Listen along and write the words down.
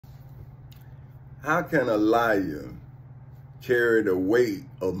how can a liar carry the weight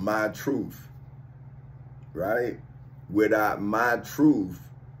of my truth, right? Without my truth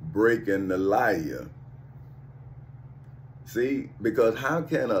breaking the liar. See, because how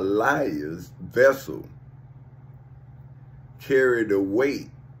can a liar's vessel carry the weight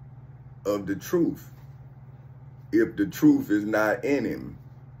of the truth if the truth is not in him?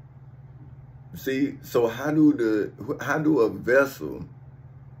 See, so how do a vessel,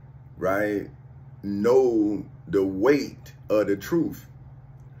 right, know the weight of the truth,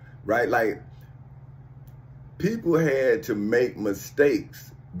 right? Like, people had to make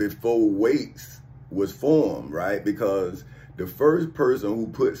mistakes before weights was formed, right? Because the first person who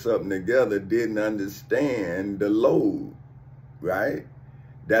put something together didn't understand the load, right?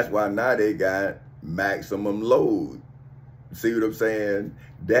 That's why now they got maximum load. See what I'm saying?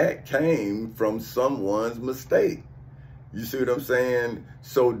 That came from someone's mistake. You see what I'm saying?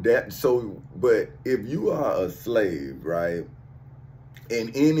 But if you are a slave, right,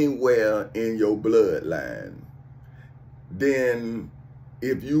 and anywhere in your bloodline, then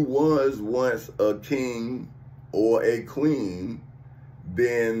if you was once a king or a queen,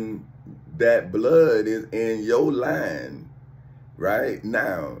 then that blood is in your line, right?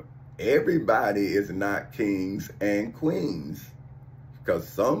 Now, everybody is not kings and queens, because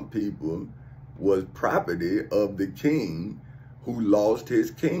some people was property of the king who lost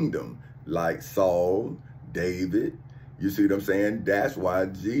his kingdom, like Saul, David. You see what I'm saying? That's why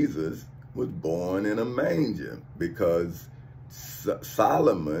Jesus was born in a manger, because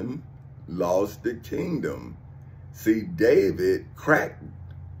Solomon lost the kingdom. See, David cracked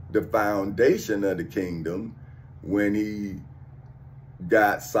the foundation of the kingdom when he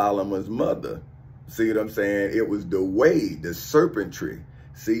got Solomon's mother. See what I'm saying? It was the way, the serpentry.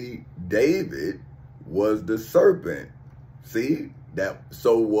 See, David was the serpent. See,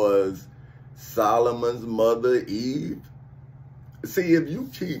 so was Solomon's mother Eve. See, if you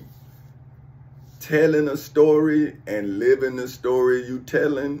keep telling a story and living the story you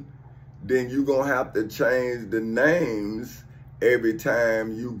telling, then you're going to have to change the names every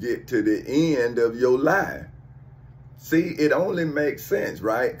time you get to the end of your lie. See, it only makes sense,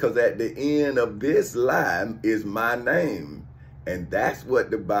 right? Because at the end of this lie is my name. And that's what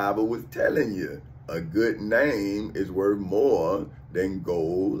the Bible was telling you. A good name is worth more than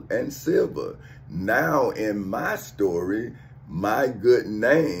gold and silver. Now, in my story, my good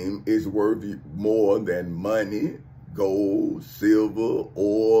name is worth more than money, gold, silver,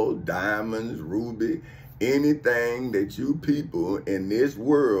 oil, diamonds, ruby, anything that you people in this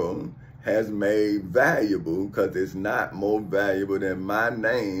world has made valuable, because it's not more valuable than my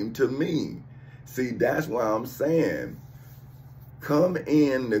name to me. See, that's why I'm saying, come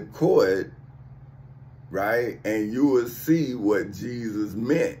in the court, right, and you will see what Jesus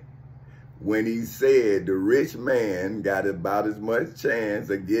meant when he said the rich man got about as much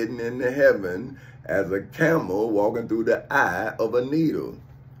chance of getting into heaven as a camel walking through the eye of a needle.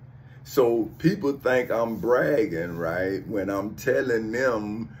 So people think I'm bragging, right, when I'm telling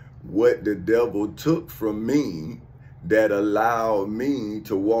them what the devil took from me that allowed me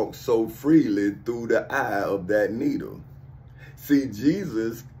to walk so freely through the eye of that needle. See,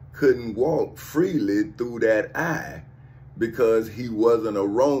 Jesus couldn't walk freely through that eye because he wasn't a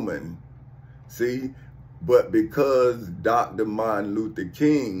Roman. See, but because Dr. Martin Luther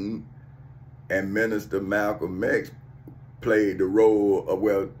King and Minister Malcolm X played the role of,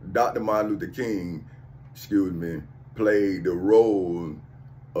 well, Dr. Martin Luther King, played the role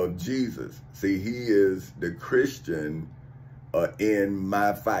of Jesus. See, he is the Christian in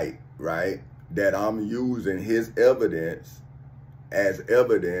my fight, right? That I'm using his evidence as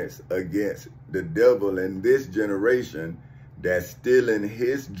evidence against the devil in this generation that's still in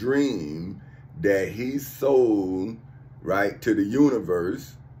his dream that he sold, right, to the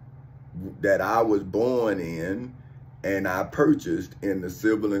universe that I was born in and I purchased in the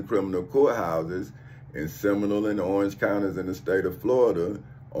civil and criminal courthouses in Seminole and Orange counties in the state of Florida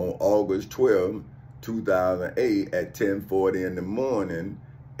on August 12, 2008 at 10:40 in the morning.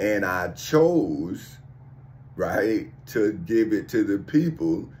 And I chose, right, to give it to the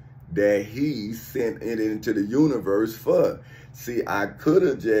people that he sent it into the universe for. See, I could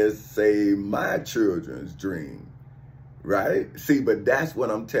have just saved my children's dream, right? See, but that's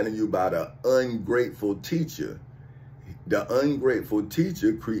what I'm telling you about an ungrateful teacher. The ungrateful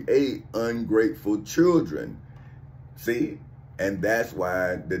teacher create ungrateful children. See? And that's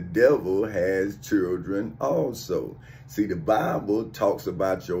why the devil has children also. See, the Bible talks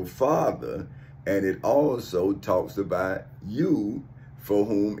about your father, and it also talks about you, for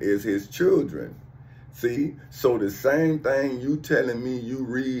whom is his children. See, so the same thing you telling me you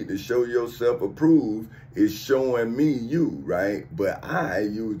read to show yourself approved is showing me you, right? But I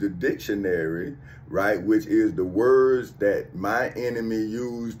use the dictionary, right, which is the words that my enemy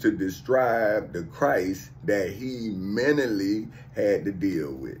used to describe the Christ that he mentally had to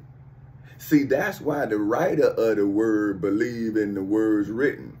deal with. See, that's why the writer of the word believe in the words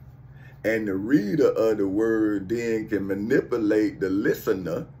written. And the reader of the word then can manipulate the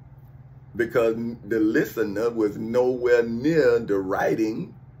listener, because the listener was nowhere near the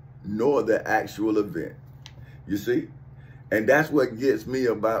writing nor the actual event. You see? And that's what gets me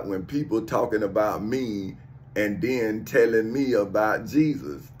about when people talking about me and then telling me about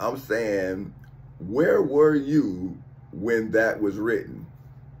Jesus. I'm saying, where were you when that was written?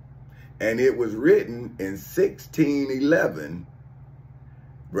 And it was written in 1611,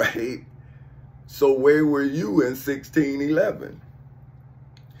 right? So where were you in 1611?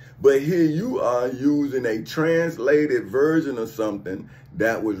 But here you are using a translated version of something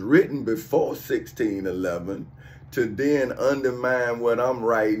that was written before 1611 to then undermine what I'm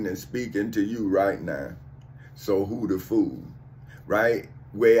writing and speaking to you right now. So who the fool, right?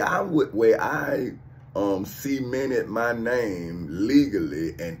 Where I cemented my name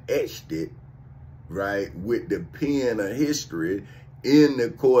legally and etched it, right, with the pen of history in the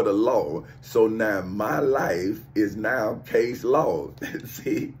court of law. So now my life is now case law.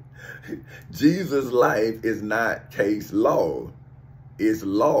 See, Jesus' life is not case law. It's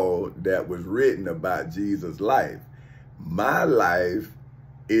law that was written about Jesus' life. My life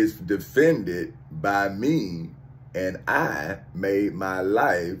is defended by me, and I made my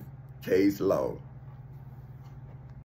life case law.